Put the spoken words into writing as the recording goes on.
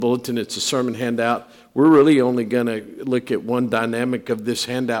bulletin. It's a sermon handout. We're really only going to look at one dynamic of this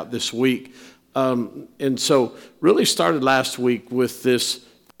handout this week. And so really started last week with this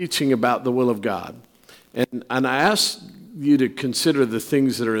teaching about the will of God. And I asked you to consider the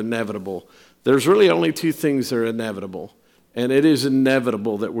things that are inevitable. There's really only two things that are inevitable. And it is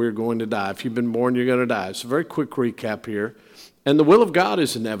inevitable that we're going to die. If you've been born, you're going to die. It's a very quick recap here. And the will of God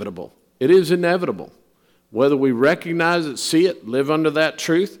is inevitable. It is inevitable. Whether we recognize it, see it, live under that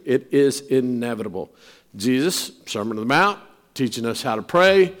truth, it is inevitable. Jesus, Sermon on the Mount, teaching us how to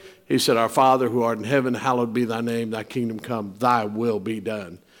pray. He said, "Our Father who art in heaven, hallowed be thy name, thy kingdom come, thy will be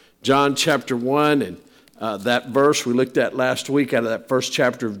done." John chapter 1 and that verse we looked at last week out of that first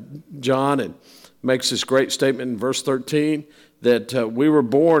chapter of John, and makes this great statement in verse 13 that we were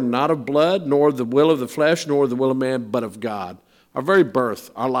born not of blood, nor the will of the flesh, nor the will of man, but of God. Our very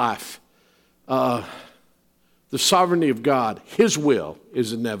birth, our life, the sovereignty of God, his will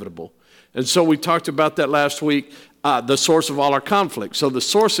is inevitable. And so we talked about that last week, the source of all our conflict. So the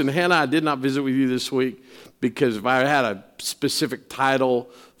source in Hannah, I did not visit with you this week because if I had a specific title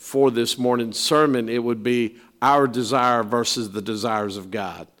for this morning's sermon, it would be Our Desire versus the Desires of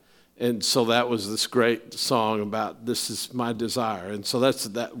God. And so that was this great song about this is my desire. And so that's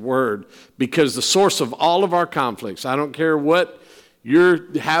that word, because the source of all of our conflicts, I don't care what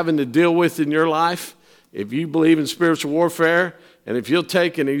you're having to deal with in your life, if you believe in spiritual warfare, and if you'll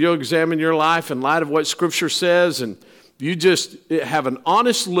take and you'll examine your life in light of what Scripture says, and you just have an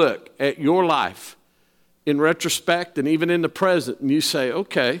honest look at your life in retrospect and even in the present, and you say,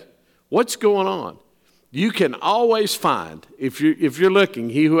 okay, what's going on? You can always find, if you're looking,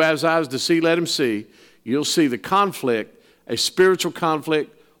 he who has eyes to see, let him see, you'll see the conflict, a spiritual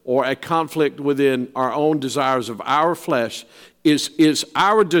conflict or a conflict within our own desires of our flesh. Is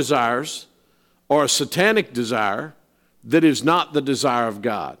our desires or a satanic desire that is not the desire of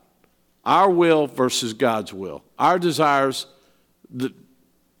God. Our will versus God's will. Our desires, the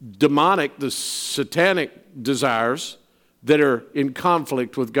demonic, the satanic desires that are in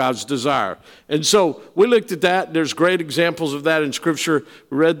conflict with God's desire. And so we looked at that. There's great examples of that in Scripture.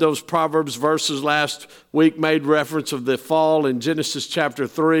 We read those Proverbs verses last week, made reference of the fall in Genesis chapter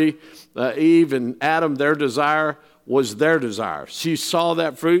 3. Eve and Adam, their desire was their desire. She saw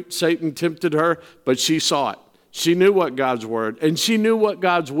that fruit. Satan tempted her, but she saw it. She knew what God's word, and she knew what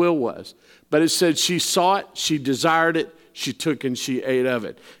God's will was. But it said she saw it, she desired it, she took and she ate of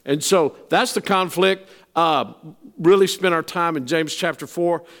it. And so that's the conflict. Really spent our time in James chapter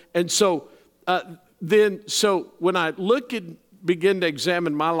 4. And so when I look and begin to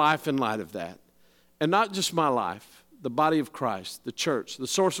examine my life in light of that, and not just my life, the body of Christ, the church, the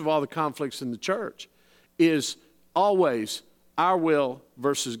source of all the conflicts in the church is always our will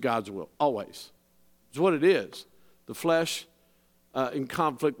versus God's will. Always. It's what it is. The flesh in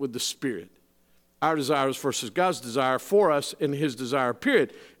conflict with the spirit. Our desires versus God's desire for us and his desire,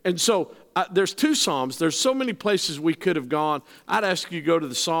 period. And so there's two Psalms. There's so many places we could have gone. I'd ask you to go to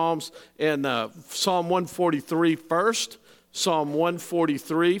the Psalms and Psalm 143 first. Psalm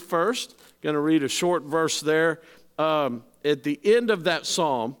 143 first. Going to read a short verse there. At the end of that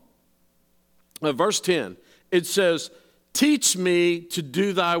Psalm, verse 10, it says, "Teach me to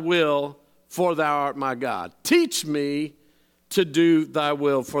do thy will, for thou art my God." Teach me to do thy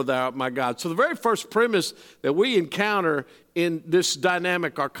will, for thou art my God. So the very first premise that we encounter in this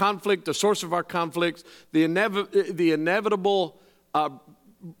dynamic, our conflict, the source of our conflicts, the inevitable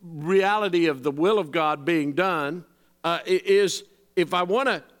reality of the will of God being done, is if I want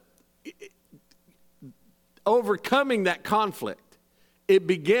to, overcoming that conflict, it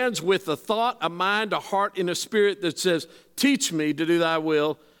begins with a thought, a mind, a heart, and a spirit that says, teach me to do thy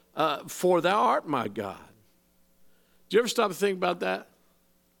will, for thou art my God. Do you ever stop and think about that?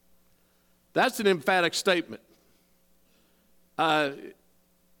 That's an emphatic statement.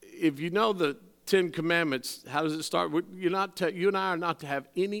 If you know the Ten Commandments, how does it start? You and I are not to have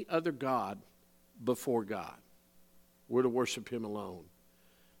any other God before God. We're to worship him alone.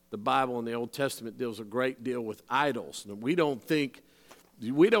 The Bible in the Old Testament deals a great deal with idols. And we don't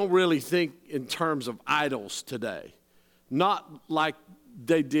really think in terms of idols today. Not like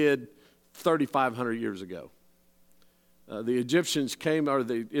they did 3,500 years ago. The Egyptians came, or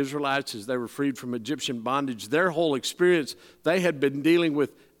the Israelites, as they were freed from Egyptian bondage, their whole experience, they had been dealing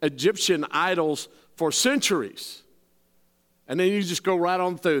with Egyptian idols for centuries. And then you just go right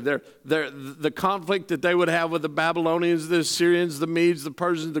on through. The conflict that they would have with the Babylonians, the Assyrians, the Medes, the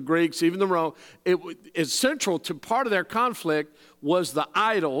Persians, the Greeks, even the Rome, it's central to part of their conflict was the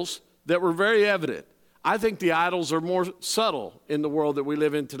idols that were very evident. I think the idols are more subtle in the world that we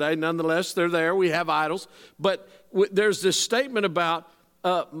live in today. Nonetheless, they're there. We have idols. But there's this statement about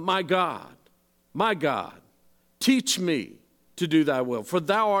my God, teach me to do thy will, for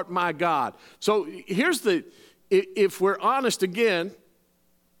thou art my God. So here's if we're honest again,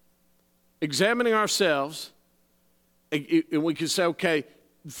 examining ourselves, and we can say, okay,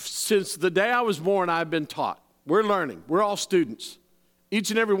 since the day I was born, I've been taught. We're learning. We're all students. Each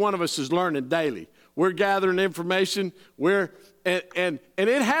and every one of us is learning daily. We're gathering information. And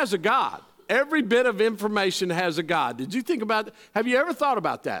it has a God. Every bit of information has a God. Did you think about that? Have you ever thought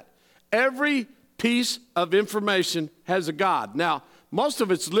about that? Every piece of information has a God. Now, most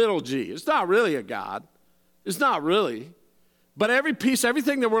of it's little g. It's not really a God. It's not really. But every piece,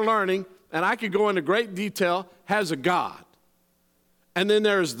 everything that we're learning, and I could go into great detail, has a God. And then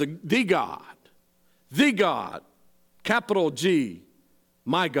there's the God. The God, capital G,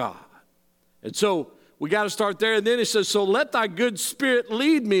 my God. And so we got to start there. And then it says, so let thy good spirit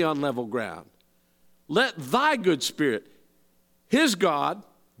lead me on level ground. Let thy good spirit, his God,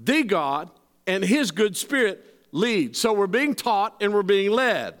 the God, and his good spirit lead. So we're being taught and we're being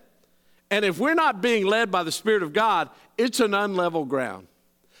led. And if we're not being led by the Spirit of God, it's an unlevel ground.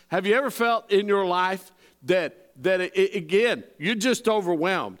 Have you ever felt in your life that again, you're just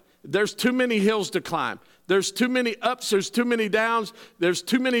overwhelmed? There's too many hills to climb. There's too many ups. There's too many downs. There's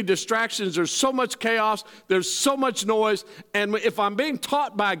too many distractions. There's so much chaos. There's so much noise. And if I'm being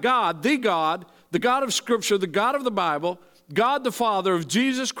taught by God, the God of Scripture, the God of the Bible, God the Father of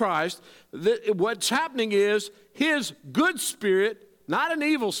Jesus Christ, what's happening is his good spirit, not an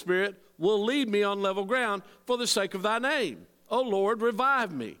evil spirit, will lead me on level ground for the sake of thy name. O Lord,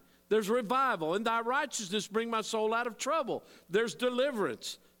 revive me. There's revival. In thy righteousness bring my soul out of trouble. There's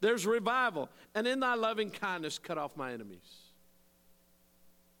deliverance. There's revival. And in thy loving kindness cut off my enemies.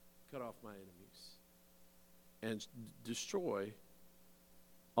 Cut off my enemies. And destroy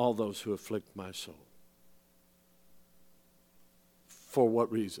all those who afflict my soul. For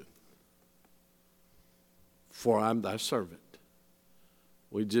what reason? For I'm thy servant.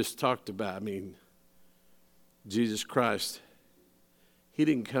 We just talked about, Jesus Christ, he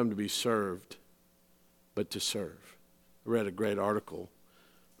didn't come to be served, but to serve. I read a great article.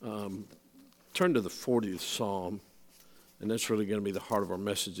 Turn to the 40th Psalm, and that's really going to be the heart of our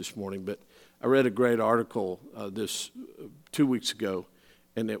message this morning. But I read a great article 2 weeks ago,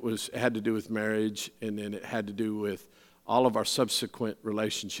 and it had to do with marriage, and then it had to do with all of our subsequent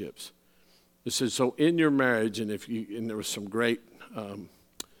relationships. It says, so in your marriage, and there was some great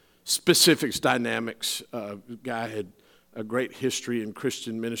specifics, dynamics. Guy had a great history in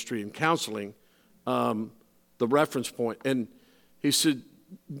Christian ministry and counseling, the reference point. And he said,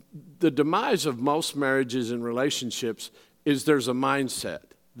 the demise of most marriages and relationships is there's a mindset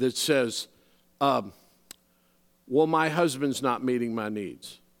that says, well, my husband's not meeting my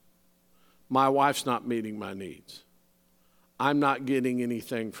needs. My wife's not meeting my needs. I'm not getting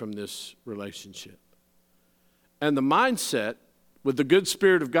anything from this relationship. And the mindset with the good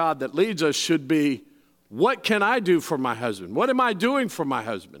Spirit of God that leads us should be, what can I do for my husband? What am I doing for my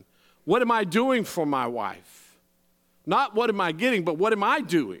husband? What am I doing for my wife? Not what am I getting, but what am I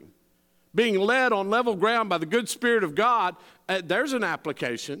doing? Being led on level ground by the good Spirit of God, there's an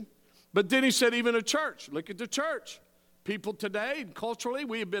application. But then he said, even a church. Look at the church. People today, culturally,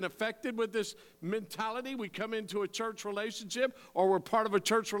 we have been affected with this mentality. We come into a church relationship, or we're part of a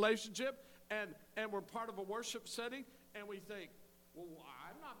church relationship, and we're part of a worship setting, and we think, well,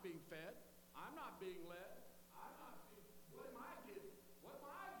 I'm not being fed. I'm not being led. What am I getting? What am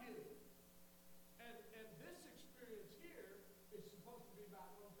I getting? And this experience here is supposed to be about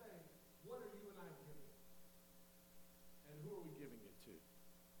one thing. What are you and I giving? And who are we giving it to?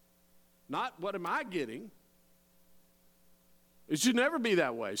 Not what am I getting? It should never be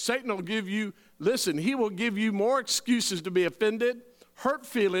that way. Satan will he will give you more excuses to be offended, hurt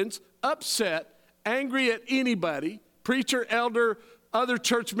feelings, upset, angry at anybody, preacher, elder, other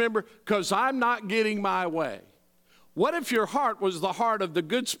church member, because I'm not getting my way. What if your heart was the heart of the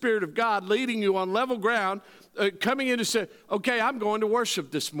good Spirit of God leading you on level ground, coming in and say, okay, I'm going to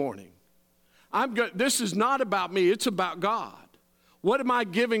worship this morning. This is not about me, it's about God. What am I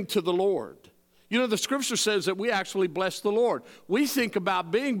giving to the Lord? You know, the Scripture says that we actually bless the Lord. We think about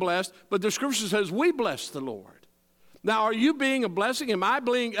being blessed, but the Scripture says we bless the Lord. Now, are you being a blessing? Am I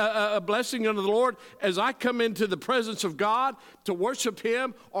being a blessing unto the Lord as I come into the presence of God to worship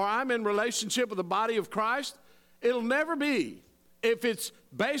Him, or I'm in relationship with the body of Christ? It'll never be if it's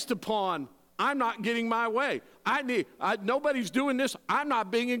based upon I'm not getting my way. Nobody's doing this. I'm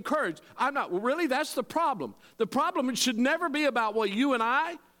not being encouraged. Really, that's the problem. The problem should never be about what you and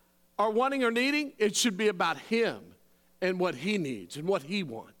I are wanting or needing. It should be about Him and what He needs and what He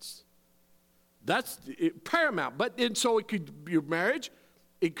wants. That's paramount. And so it could be your marriage,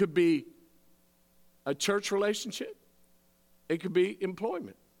 It could be a church relationship. It could be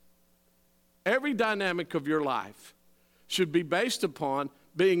employment. Every dynamic of your life should be based upon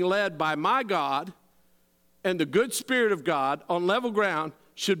being led by my God, and the good Spirit of God on level ground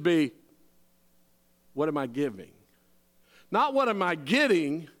should be, what am I giving? Not what am I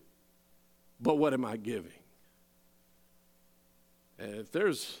getting, but what am I giving? And if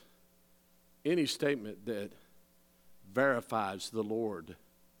there's any statement that verifies the Lord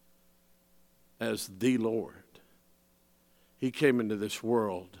as the Lord, He came into this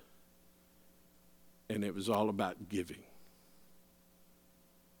world and it was all about giving.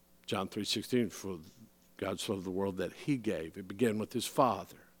 John 3:16, for God so loved the world that He gave. It began with His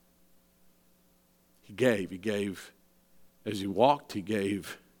Father. He gave. As He walked, He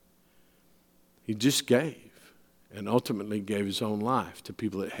gave. He just gave. And ultimately gave His own life to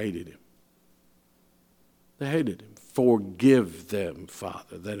people that hated Him. They hated Him. Forgive them,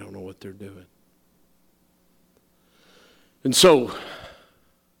 Father. They don't know what they're doing. And so,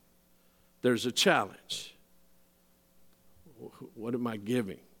 there's a challenge. What am I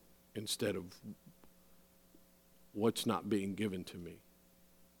giving instead of what's not being given to me?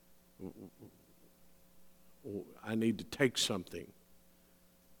 I need to take something.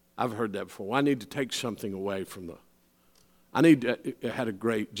 I've heard that before. I need to take something away from the... I had a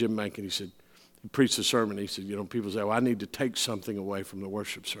great Jim Mankin, he said, he preached a sermon, he said, people say, well, I need to take something away from the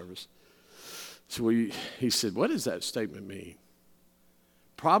worship service. So he said, what does that statement mean?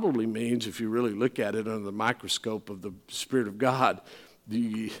 Probably means, if you really look at it under the microscope of the Spirit of God,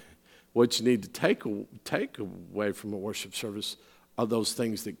 what you need to take away from a worship service are those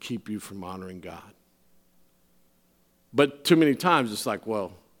things that keep you from honoring God. But too many times it's like,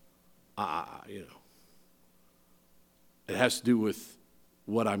 well, it has to do with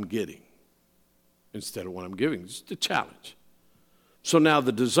what I'm getting instead of what I'm giving. It's the challenge. So now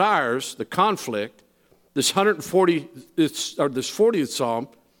the desires, the conflict, this 40th Psalm,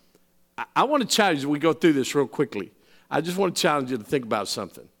 I want to challenge you. We go through this real quickly. I just want to challenge you to think about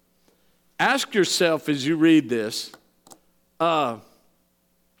something. Ask yourself as you read this, as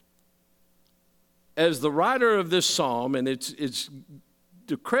the writer of this psalm, and it's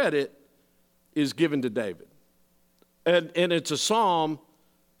the credit is given to David. And it's a psalm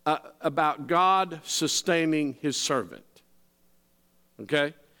about God sustaining His servant.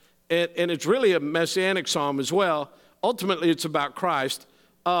 Okay? And it's really a messianic psalm as well. Ultimately, it's about Christ,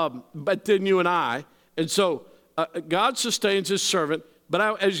 but then you and I. And so God sustains His servant.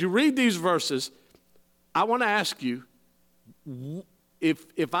 But as you read these verses, I want to ask you,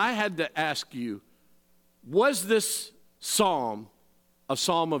 if I had to ask you, was this psalm a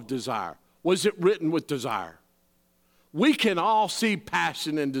psalm of desire? Was it written with desire? We can all see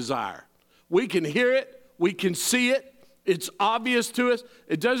passion and desire. We can hear it. We can see it. It's obvious to us.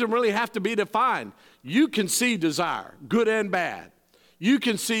 It doesn't really have to be defined. You can see desire, good and bad. You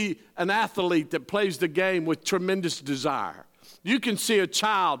can see an athlete that plays the game with tremendous desire. You can see a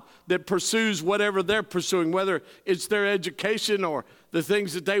child that pursues whatever they're pursuing, whether it's their education or the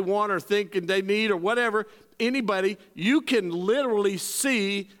things that they want or think and they need or whatever. Anybody, you can literally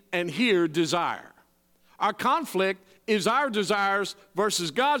see and hear desire. Our conflict is our desires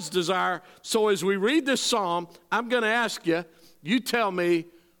versus God's desire. So as we read this psalm, I'm going to ask you, you tell me,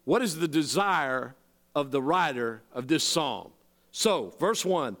 what is the desire of the writer of this psalm? So, verse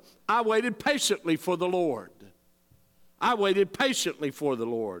 1, I waited patiently for the Lord. I waited patiently for the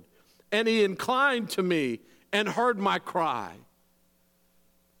Lord, and He inclined to me and heard my cry.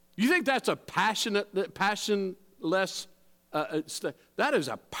 You think that's a passionless, that is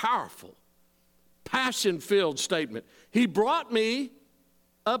a powerful, passion-filled statement. He brought me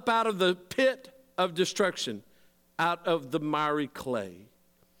up out of the pit of destruction, out of the miry clay.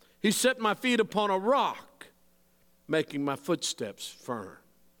 He set my feet upon a rock, making my footsteps firm.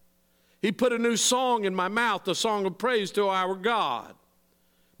 He put a new song in my mouth, a song of praise to our God.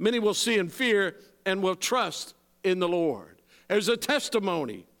 Many will see and fear and will trust in the Lord. There's a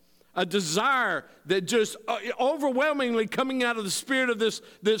testimony, a desire that just overwhelmingly coming out of the spirit of this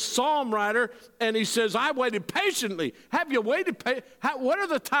psalm writer. And he says, I waited patiently. Have you waited? What are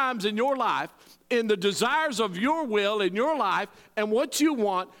the times in your life, in the desires of your will in your life, and what you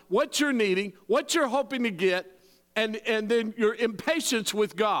want, what you're needing, what you're hoping to get, and then your impatience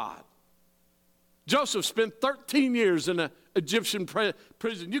with God? Joseph spent 13 years in an Egyptian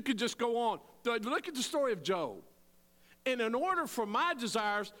prison. You could just go on. Look at the story of Job. And in order for my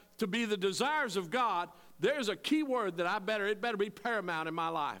desires to be the desires of God, there's a key word that it better be paramount in my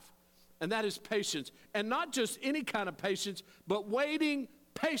life. And that is patience. And not just any kind of patience, but waiting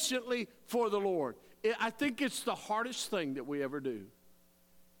patiently for the Lord. I think it's the hardest thing that we ever do.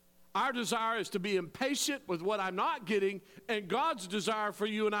 Our desire is to be impatient with what I'm not getting, and God's desire for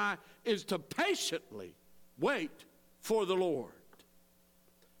you and I is to patiently wait for the Lord.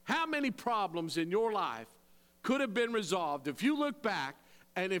 How many problems in your life could have been resolved if you look back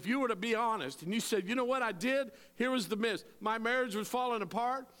and if you were to be honest and you said, you know what I did? Here was the miss. My marriage was falling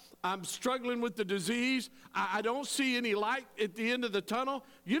apart. I'm struggling with the disease. I don't see any light at the end of the tunnel.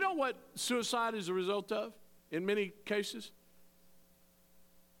 You know what suicide is a result of in many cases?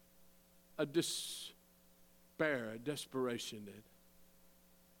 A despair, a desperation that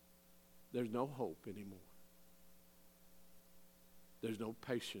there's no hope anymore. There's no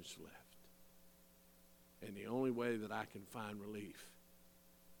patience left. And the only way that I can find relief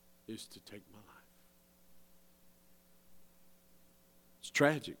is to take my life. It's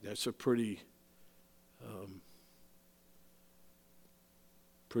tragic. That's a pretty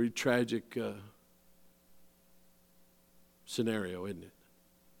tragic scenario, isn't it?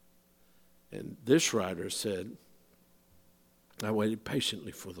 And this writer said, I waited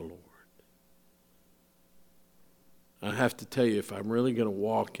patiently for the Lord. I have to tell you, if I'm really going to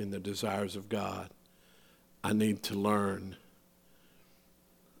walk in the desires of God, I need to learn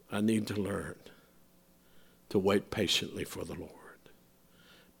to wait patiently for the Lord,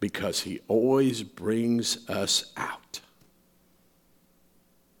 because he always brings us out.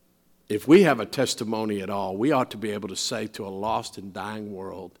 If we have a testimony at all, we ought to be able to say to a lost and dying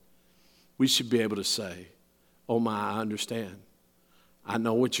world, we should be able to say, oh my, I understand. I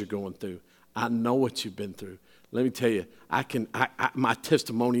know what you're going through. I know what you've been through. Let me tell you, my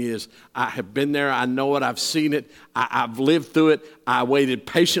testimony is I have been there. I know it. I've seen it. I've lived through it. I waited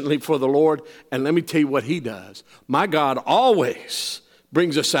patiently for the Lord. And let me tell you what he does. My God always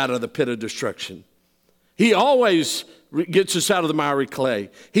brings us out of the pit of destruction. He always gets us out of the miry clay.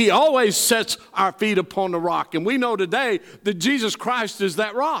 He always sets our feet upon the rock. And we know today that Jesus Christ is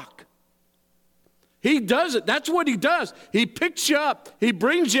that rock. He does it. That's what he does. He picks you up. He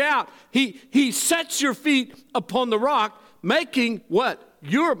brings you out. He sets your feet upon the rock, making what?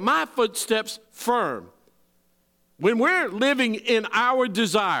 My footsteps firm. When we're living in our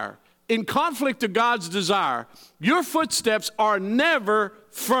desire, in conflict to God's desire, your footsteps are never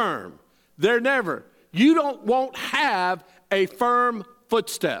firm. They're never. You won't have a firm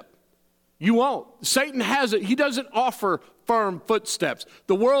footstep. You won't. Satan has it. He doesn't offer firm footsteps.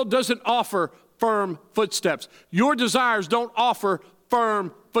 The world doesn't offer firm footsteps. Your desires don't offer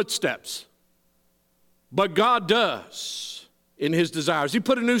firm footsteps. But God does in his desires. He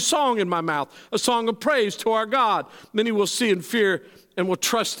put a new song in my mouth, a song of praise to our God. Many will see and fear and will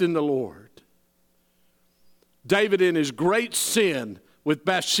trust in the Lord. David, in his great sin with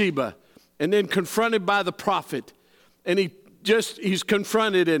Bathsheba, and then confronted by the prophet, and he's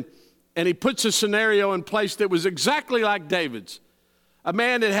confronted and he puts a scenario in place that was exactly like David's. A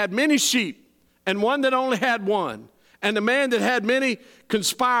man that had many sheep and one that only had one. And the man that had many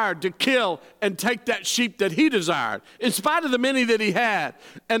conspired to kill and take that sheep that he desired, in spite of the many that he had.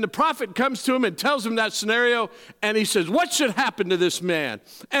 And the prophet comes to him and tells him that scenario, and he says, what should happen to this man?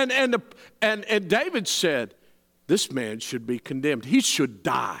 And David said, this man should be condemned. He should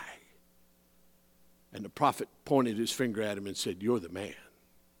die. And the prophet pointed his finger at him and said, you're the man.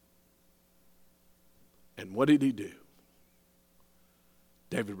 And what did he do?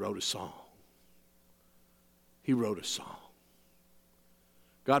 David wrote a song. He wrote a song.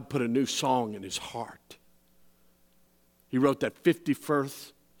 God put a new song in his heart. He wrote that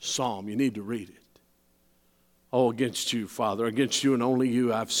 51st Psalm. You need to read it. Oh, against you, Father, against you and only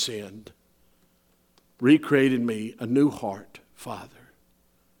you I've sinned. Recreate in me a new heart, Father.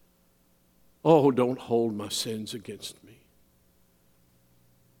 Oh, don't hold my sins against me.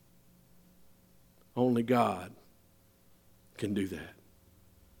 Only God can do that.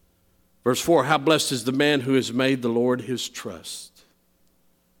 Verse 4, how blessed is the man who has made the Lord his trust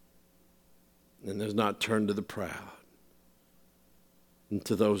and has not turned to the proud and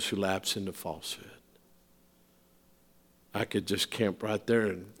to those who lapse into falsehood. I could just camp right there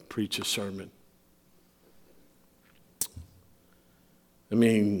and preach a sermon. I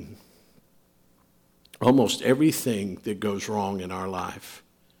mean, almost everything that goes wrong in our life,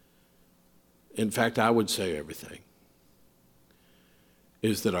 in fact, I would say everything,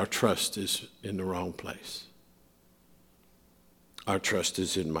 is that our trust is in the wrong place. Our trust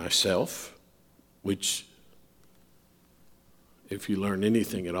is in myself, which, if you learn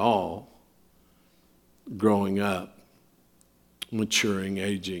anything at all, growing up, maturing,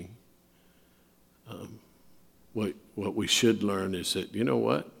 aging, what we should learn is that, you know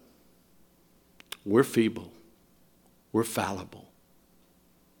what? We're feeble. We're fallible.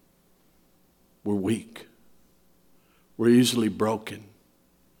 We're weak. We're easily broken.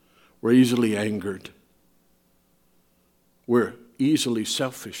 We're easily angered. We're easily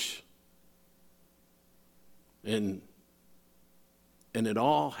selfish. And it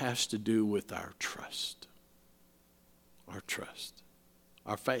all has to do with our trust. Our trust.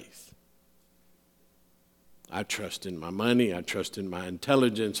 Our faith. I trust in my money. I trust in my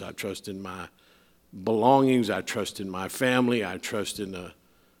intelligence. I trust in my belongings. I trust in my family. I trust in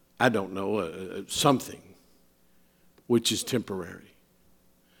something which is temporary.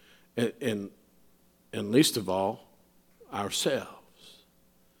 And least of all, ourselves.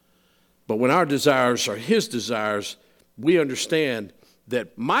 But when our desires are His desires, we understand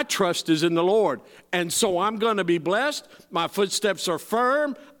that my trust is in the Lord. And so I'm going to be blessed. My footsteps are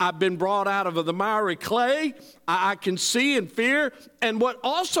firm. I've been brought out of the miry clay. I can see and fear. And what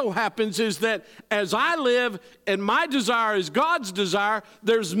also happens is that as I live and my desire is God's desire,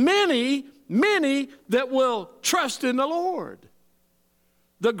 there's many that will trust in the Lord.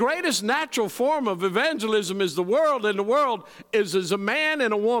 The greatest natural form of evangelism is the world, and the world is as a man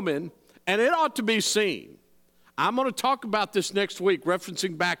and a woman, and it ought to be seen. I'm going to talk about this next week,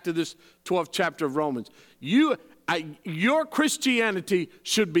 referencing back to this 12th chapter of Romans. Your Christianity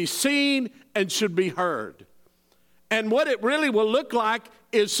should be seen and should be heard. And what it really will look like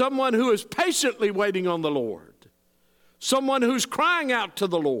is someone who is patiently waiting on the Lord, someone who's crying out to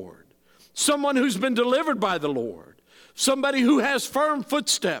the Lord, someone who's been delivered by the Lord, somebody who has firm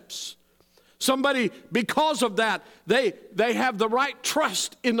footsteps. Somebody, because of that, they have the right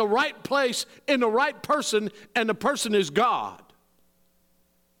trust in the right place, in the right person, and the person is God.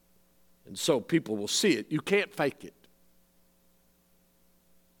 And so people will see it. You can't fake it.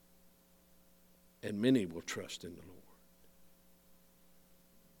 And many will trust in the Lord.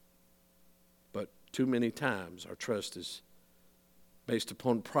 But too many times our trust is based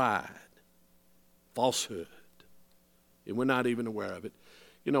upon pride, falsehood, and we're not even aware of it.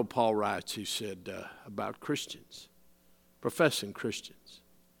 You know, Paul writes, he said about Christians, professing Christians.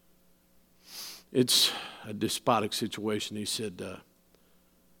 It's a despotic situation. He said,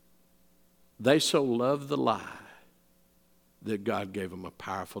 they so love the lie that God gave them a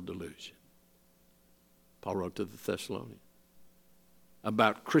powerful delusion. Paul wrote to the Thessalonians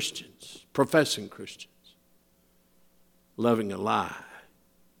about Christians, professing Christians, loving a lie.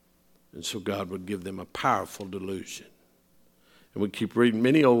 And so God would give them a powerful delusion. And we keep reading,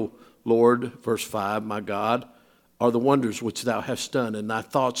 many, O Lord, verse 5, my God, are the wonders which thou hast done, and thy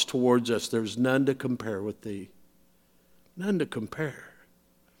thoughts towards us, there's none to compare with thee. None to compare.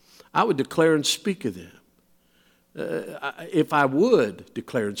 I would declare and speak of them. If I would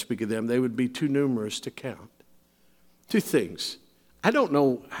declare and speak of them, they would be too numerous to count. Two things. I don't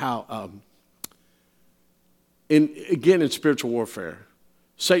know how, in spiritual warfare,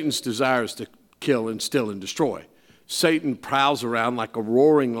 Satan's desire is to kill and steal and destroy. Satan prowls around like a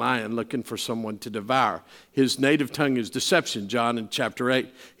roaring lion looking for someone to devour. His native tongue is deception, John in chapter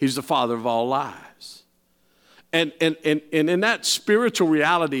 8. He's the father of all lies. And in that spiritual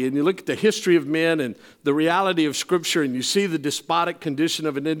reality, and you look at the history of men and the reality of Scripture, and you see the despotic condition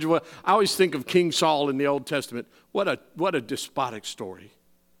of an individual. I always think of King Saul in the Old Testament. What a despotic story.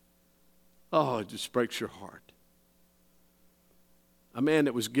 Oh, it just breaks your heart. A man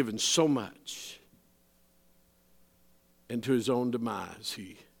that was given so much. And to his own demise,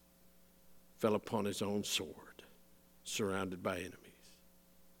 he fell upon his own sword, surrounded by enemies.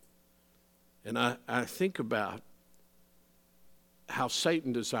 And I think about how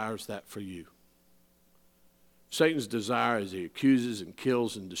Satan desires that for you. Satan's desire, as he accuses and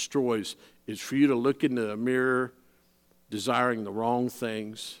kills and destroys, is for you to look into a mirror, desiring the wrong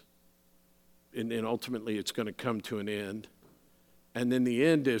things, and ultimately it's going to come to an end. And then the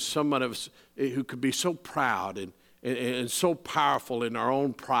end is someone of us who could be so proud and so powerful in our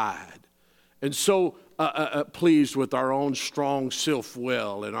own pride, and so pleased with our own strong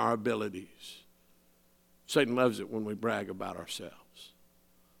self-will and our abilities. Satan loves it when we brag about ourselves.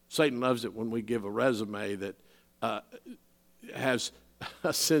 Satan loves it when we give a resume that has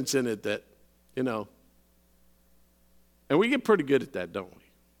a sense in it that, and we get pretty good at that, don't we?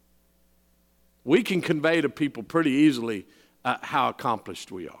 We can convey to people pretty easily how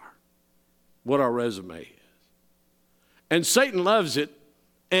accomplished we are, what our resume is. And Satan loves it,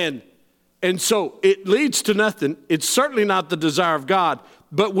 and so it leads to nothing. It's certainly not the desire of God.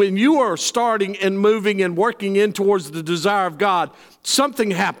 But when you are starting and moving and working in towards the desire of God,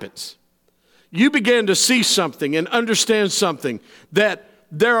 something happens. You begin to see something and understand something, that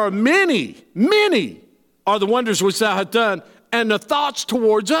there are many are the wonders which thou hast done, and the thoughts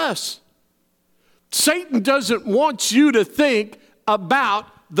towards us. Satan doesn't want you to think about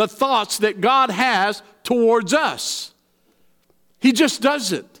the thoughts that God has towards us. He just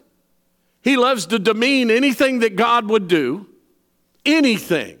doesn't. He loves to demean anything that God would do,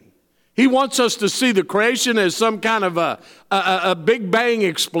 anything. He wants us to see the creation as some kind of a Big Bang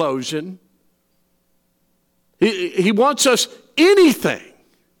explosion. He wants us anything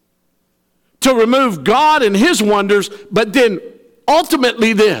to remove God and his wonders, but then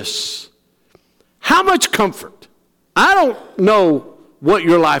ultimately this. How much comfort? I don't know what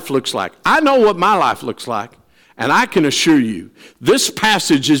your life looks like. I know what my life looks like. And I can assure you, this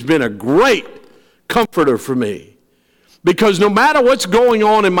passage has been a great comforter for me. Because no matter what's going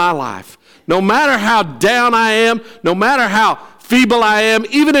on in my life, no matter how down I am, no matter how feeble I am,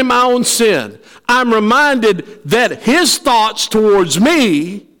 even in my own sin, I'm reminded that his thoughts towards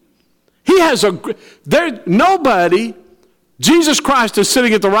me, nobody, Jesus Christ is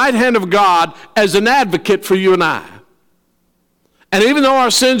sitting at the right hand of God as an advocate for you and I. And even though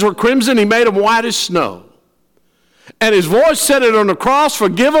our sins were crimson, he made them white as snow. And his voice said it on the cross,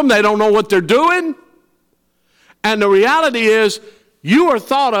 forgive them, they don't know what they're doing. And the reality is, you are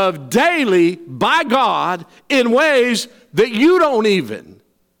thought of daily by God in ways that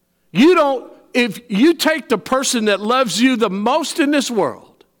if you take the person that loves you the most in this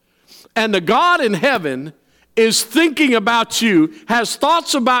world, and the God in heaven is thinking about you, has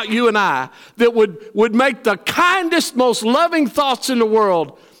thoughts about you and I, that would make the kindest, most loving thoughts in the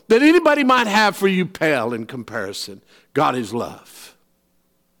world that anybody might have for you pale in comparison. God is love.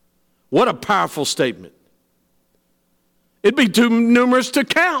 What a powerful statement. It'd be too numerous to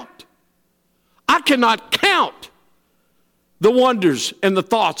count. I cannot count the wonders and the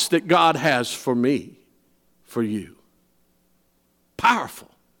thoughts that God has for me, for you. Powerful.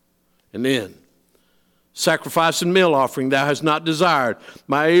 And then, sacrifice and meal offering thou hast not desired.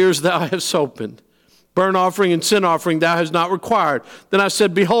 My ears thou hast opened. Burnt offering and sin offering thou hast not required. Then I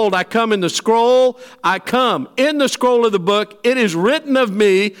said, behold, I come in the scroll. I come in the scroll of the book. It is written of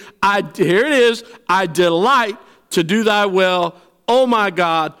me. Here it is. I delight to do thy will. Oh my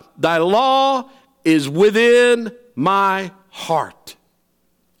God, thy law is within my heart.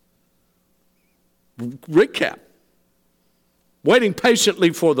 Recap. Waiting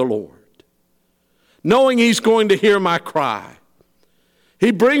patiently for the Lord, knowing he's going to hear my cry.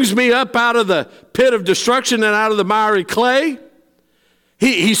 He brings me up out of the pit of destruction and out of the miry clay.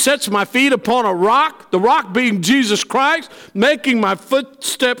 He sets my feet upon a rock, the rock being Jesus Christ, making my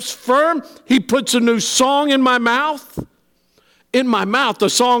footsteps firm. He puts a new song in my mouth. In my mouth, a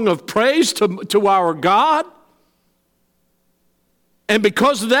song of praise to our God. And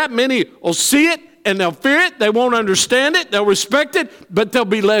because of that, many will see it and they'll fear it. They won't understand it. They'll respect it, but they'll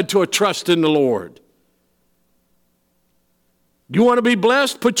be led to a trust in the Lord. You want to be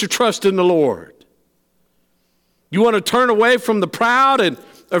blessed? Put your trust in the Lord. You want to turn away from the proud and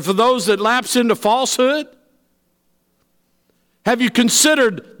for those that lapse into falsehood? Have you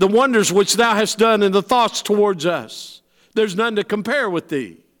considered the wonders which thou hast done and the thoughts towards us? There's none to compare with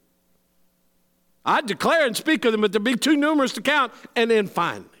thee. I declare and speak of them, but they'll be too numerous to count. And then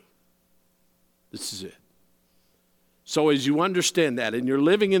finally, this is it. So as you understand that and you're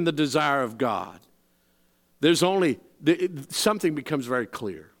living in the desire of God, something becomes very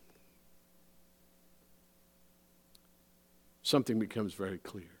clear. Something becomes very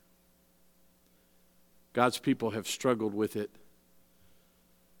clear. God's people have struggled with it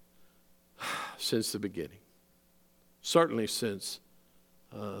since the beginning. Certainly since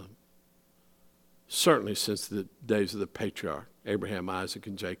the days of the patriarch, Abraham, Isaac,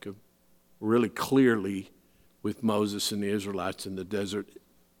 and Jacob. Really clearly with Moses and the Israelites in the desert,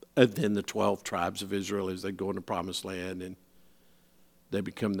 and then the 12 tribes of Israel as they go into Promised Land and they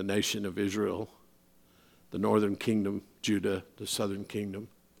become the nation of Israel, the northern kingdom, Judah, the southern kingdom.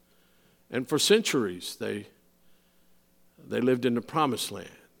 And for centuries they lived in the Promised Land,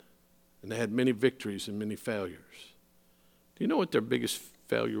 and they had many victories and many failures. Do you know what their biggest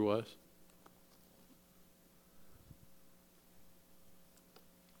failure was?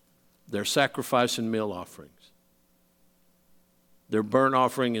 Their sacrifice and meal offerings. Their burnt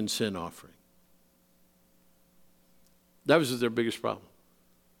offering and sin offering. That was their biggest problem.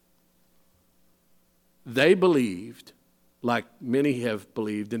 They believed, like many have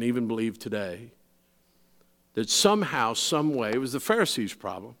believed and even believe today, that somehow, some way, it was the Pharisees'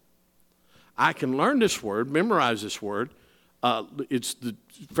 problem. I can learn this word, memorize this word. It's the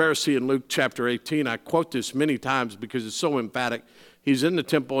Pharisee in Luke chapter 18. I quote this many times because it's so emphatic. He's in the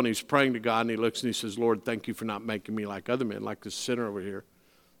temple and he's praying to God and he looks and he says, Lord, thank you for not making me like other men, like this sinner over here.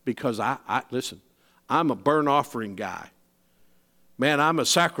 Because listen, I'm a burnt offering guy. Man, I'm a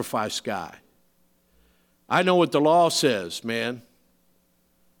sacrifice guy. I know what the law says, man.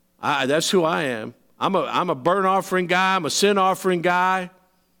 That's who I am. I'm a burnt offering guy. I'm a sin offering guy.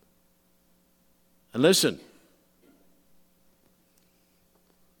 And listen,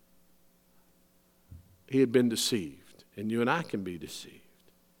 he had been deceived, and you and I can be deceived,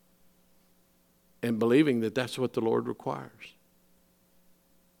 and believing that that's what the Lord requires.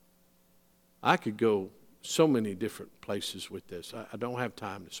 I could go so many different places with this. I don't have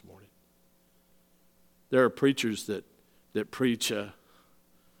time this morning. There are preachers that preach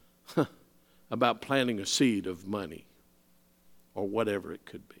about planting a seed of money or whatever it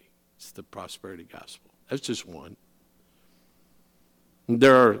could be. It's the prosperity gospel. That's just one.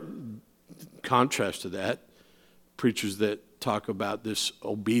 There are contrasts to that, preachers that talk about this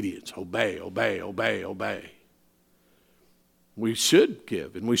obedience, obey, obey, obey, obey. We should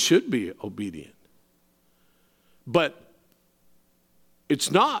give and we should be obedient. But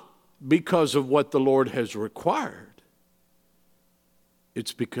it's not because of what the Lord has required.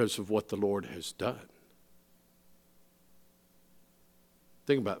 It's because of what the Lord has done.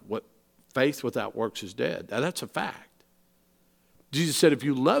 Think about what faith without works is dead. Now, that's a fact. Jesus said, if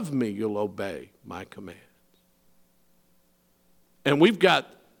you love me, you'll obey my commands. And we've got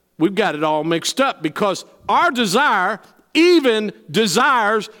it all mixed up because our desire even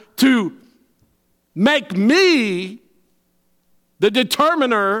desires to make me the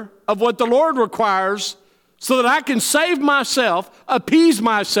determiner of what the Lord requires so that I can save myself, appease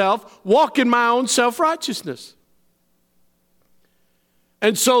myself, walk in my own self-righteousness.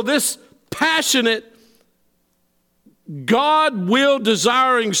 And so this passionate, God-will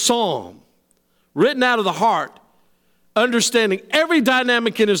desiring psalm, written out of the heart, understanding every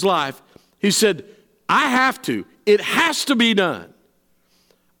dynamic in his life, he said, I have to. It has to be done.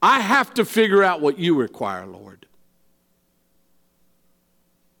 I have to figure out what you require, Lord.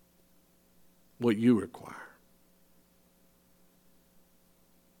 What you require.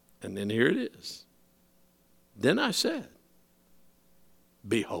 And then here it is. Then I said,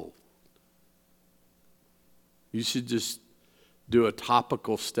 behold. You should just do a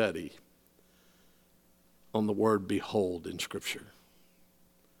topical study on the word behold in Scripture.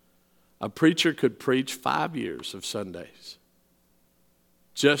 A preacher could preach 5 years of Sundays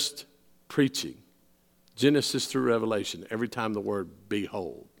just preaching Genesis through Revelation every time the word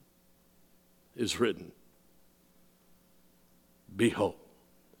behold is written. Behold,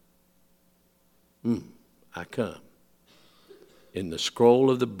 I come. In the scroll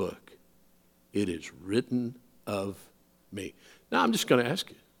of the book, it is written of me. Now I'm just going to ask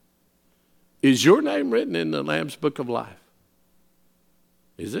you, is your name written in the Lamb's Book of Life?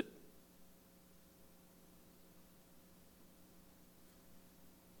 Is it?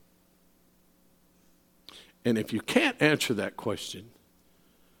 And if you can't answer that question,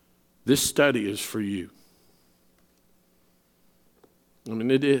 this study is for you. I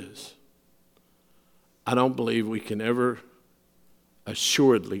mean, it is. I don't believe we can ever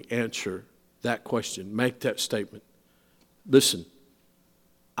assuredly answer that question, make that statement. Listen,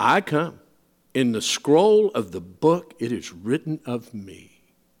 I come. In the scroll of the book, it is written of me.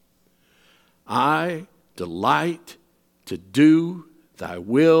 I delight to do thy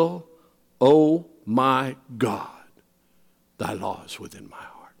will, O my God. Thy law is within my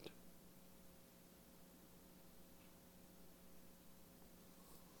heart.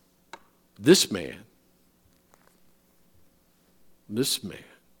 This man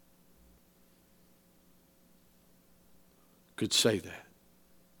could say that.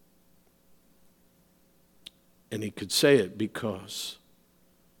 And he could say it because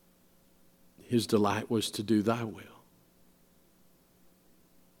his delight was to do thy will.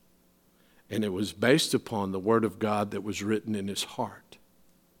 And it was based upon the word of God that was written in his heart.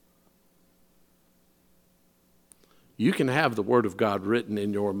 You can have the word of God written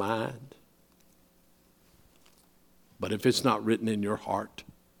in your mind, but if it's not written in your heart,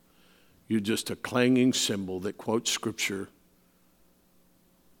 you're just a clanging cymbal that quotes Scripture,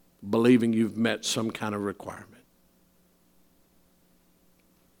 believing you've met some kind of requirement.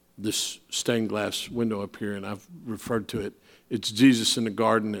 This stained glass window up here, and I've referred to it, it's Jesus in the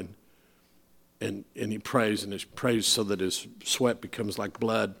garden, and he prays, and he prays so that his sweat becomes like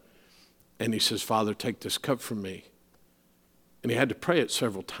blood. And he says, Father, take this cup from me. And he had to pray it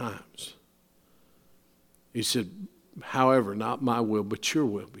several times. He said, however, not my will, but your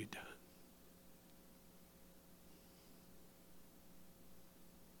will be done.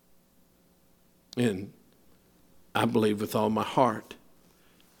 And I believe with all my heart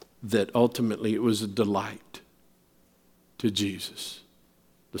that ultimately it was a delight to Jesus,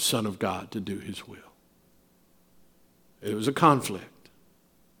 the Son of God, to do his will. It was a conflict.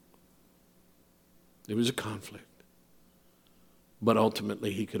 It was a conflict. But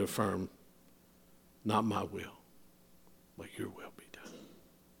ultimately he could affirm, not my will, but your will be done.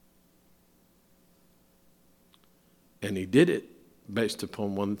 And he did it based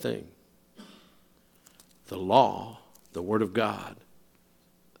upon one thing: the law, the Word of God,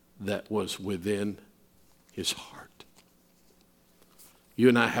 that was within his heart. You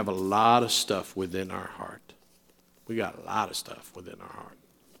and I have a lot of stuff within our heart. We got a lot of stuff within our heart.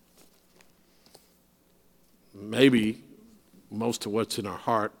 Maybe most of what's in our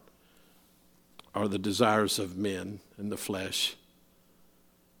heart are the desires of men and the flesh.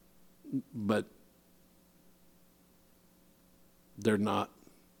 But they're not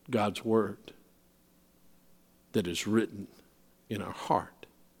God's word that is written in our heart.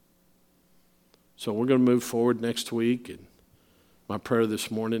 So we're going to move forward next week, and my prayer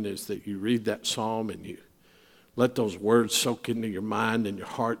this morning is that you read that psalm and you let those words soak into your mind and your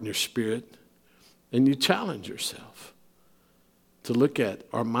heart and your spirit, and you challenge yourself to look at,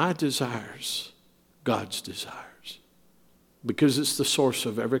 are my desires God's desires? Because it's the source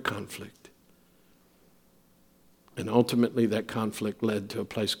of every conflict. And ultimately that conflict led to a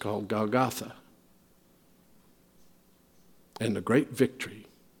place called Golgotha. And the great victory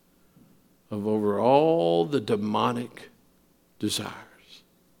of over all the demonic desires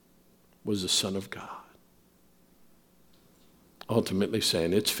was the Son of God, ultimately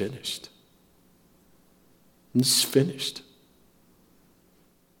saying, it's finished. It's finished.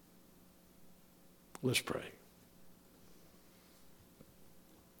 Let's pray.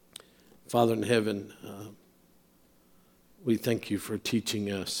 Father in heaven, we thank you for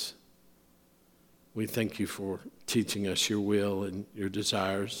teaching us. We thank you for teaching us your will and your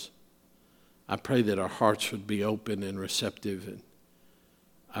desires. I pray that our hearts would be open and receptive, and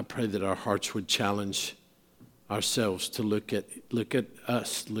I pray that our hearts would challenge ourselves to look at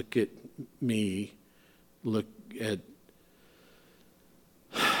us, look at me, look at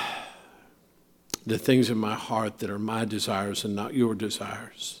the things in my heart that are my desires and not your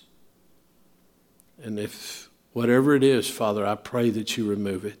desires. And if whatever it is, Father, I pray that you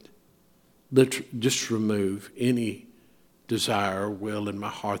remove it. Just remove any desire or will in my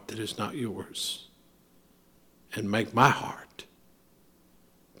heart that is not yours, and make my heart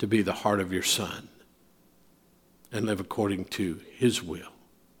to be the heart of your Son and live according to his will.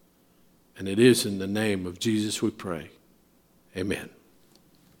 And it is in the name of Jesus we pray. Amen.